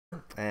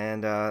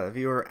And the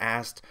viewer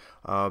asked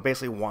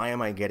basically why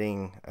am I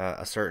getting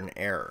a certain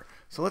error.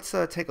 So let's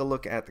take a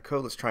look at the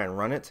code. Let's try and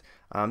run it.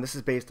 This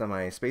is based on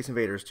my Space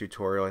Invaders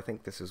tutorial. I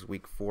think this is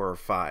week 4 or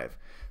 5.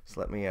 So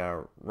let me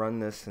run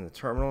this in the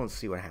terminal and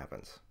see what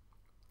happens.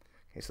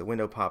 Okay, so the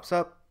window pops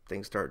up,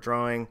 things start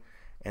drawing,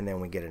 and then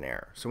we get an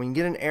error. So when you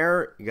get an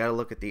error, you got to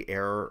look at the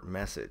error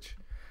message.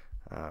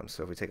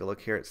 So if we take a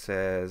look here, it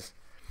says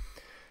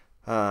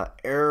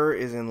error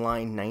is in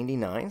line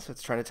 99, so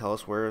it's trying to tell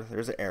us where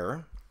there's an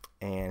error.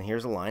 And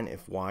here's a line,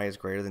 if y is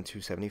greater than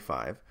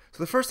 275.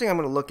 So the first thing I'm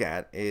going to look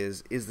at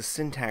is the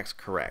syntax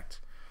correct?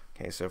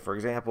 Okay, so for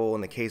example,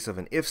 in the case of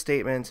an if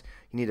statement,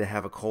 you need to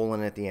have a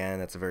colon at the end.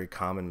 That's a very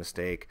common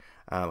mistake.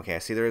 Okay, I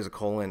see there is a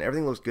colon.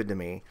 Everything looks good to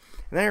me.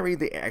 And then I read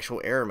the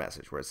actual error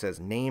message where it says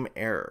name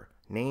error.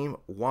 Name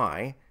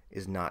y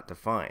is not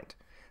defined.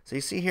 So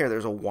you see here,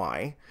 there's a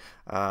y.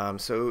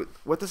 So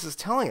what this is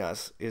telling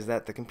us is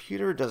that the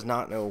computer does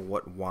not know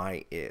what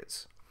y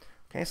is.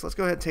 Okay, so let's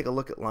go ahead and take a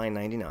look at line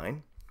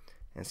 99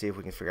 and see if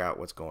we can figure out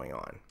what's going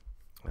on.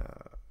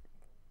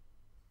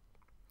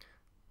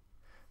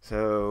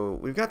 So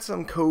we've got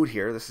some code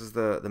here. This is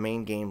the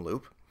main game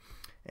loop.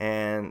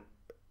 And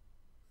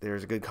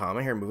there's a good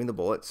comment here, moving the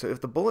bullet. So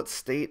if the bullet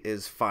state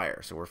is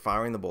fire, so we're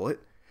firing the bullet,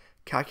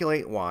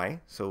 calculate y.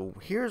 So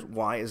here's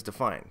y is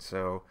defined.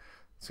 So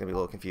it's going to be a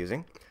little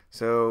confusing.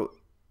 So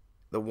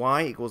the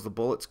y equals the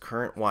bullet's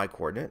current y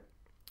coordinate.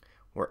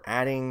 We're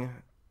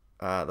adding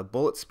the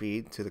bullet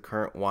speed to the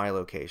current y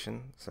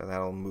location, so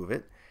that'll move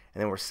it.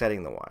 And then we're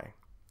setting the y.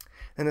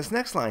 And this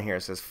next line here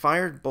says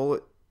fired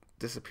bullet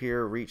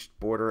disappear, reached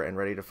border, and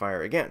ready to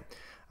fire again.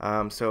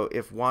 So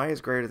if y is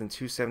greater than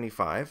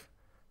 275,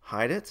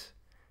 hide it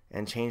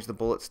and change the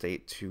bullet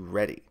state to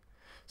ready.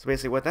 So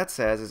basically what that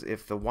says is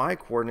if the y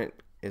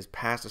coordinate is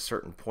past a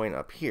certain point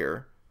up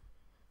here,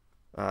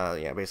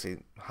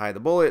 basically hide the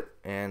bullet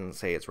and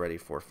say it's ready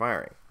for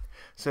firing.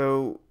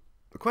 So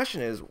the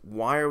question is,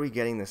 why are we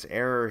getting this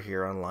error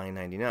here on line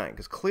 99?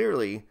 Because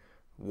clearly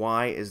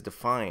y is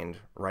defined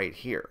right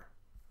here.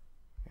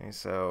 Okay,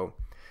 so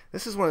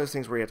this is one of those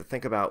things where you have to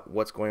think about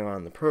what's going on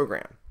in the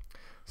program.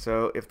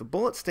 So if the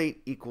bullet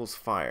state equals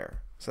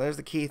fire, so there's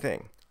the key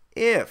thing.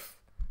 If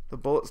the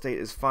bullet state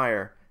is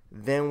fire,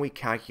 then we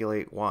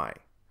calculate y.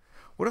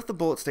 What if the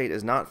bullet state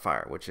is not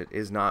fire, which it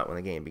is not when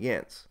the game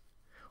begins?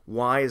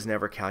 Y is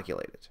never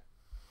calculated.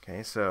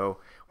 Okay, so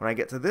when I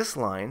get to this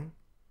line,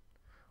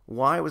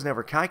 y was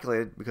never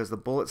calculated because the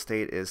bullet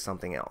state is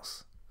something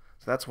else.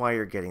 So that's why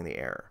you're getting the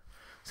error.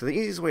 So the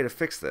easiest way to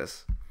fix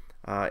this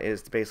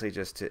is to basically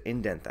just to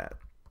indent that,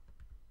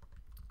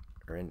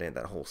 or indent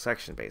that whole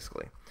section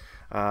basically.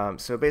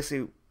 So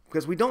basically,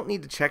 because we don't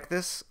need to check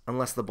this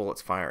unless the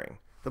bullet's firing.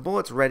 The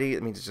bullet's ready,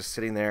 it means it's just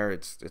sitting there,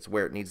 it's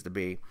where it needs to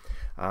be.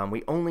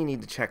 We only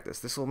need to check this.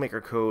 This will make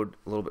our code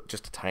a little bit,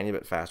 just a tiny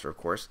bit faster, of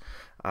course,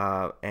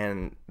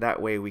 and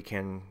that way we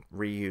can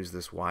reuse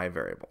this y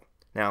variable.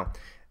 Now,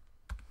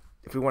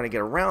 if we want to get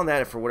around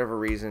that, if for whatever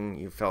reason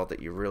you felt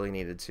that you really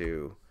needed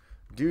to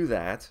do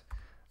that,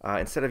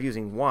 instead of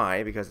using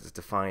y, because it's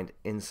defined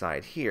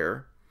inside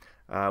here,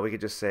 we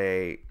could just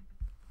say,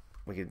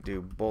 we could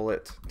do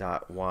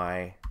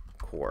bullet.y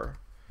core.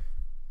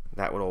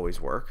 That would always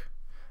work.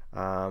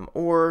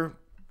 Or,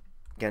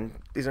 again,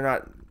 these are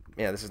not,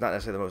 this is not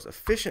necessarily the most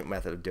efficient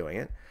method of doing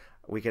it.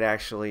 We could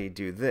actually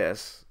do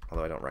this,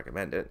 although I don't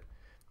recommend it.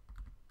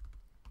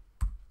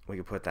 We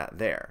could put that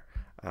there.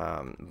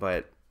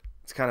 But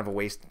it's kind of a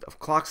waste of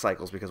clock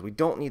cycles because we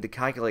don't need to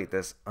calculate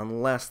this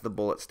unless the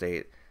bullet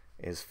state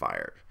is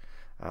fired.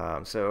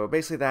 So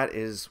basically that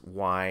is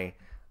why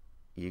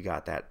you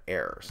got that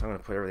error. So I'm going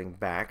to put everything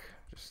back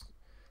just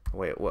the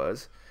way it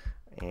was.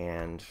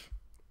 And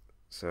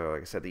so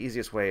like I said, the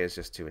easiest way is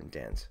just to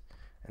indent.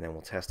 And then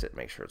we'll test it and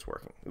make sure it's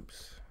working.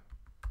 Oops.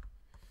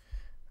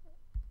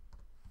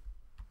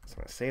 So I'm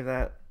going to save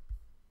that,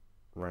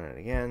 run it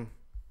again,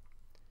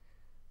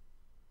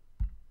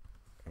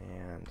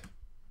 and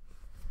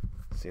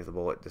see if the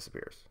bullet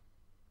disappears.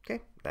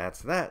 Okay,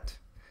 that's that.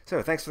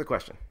 So thanks for the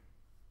question.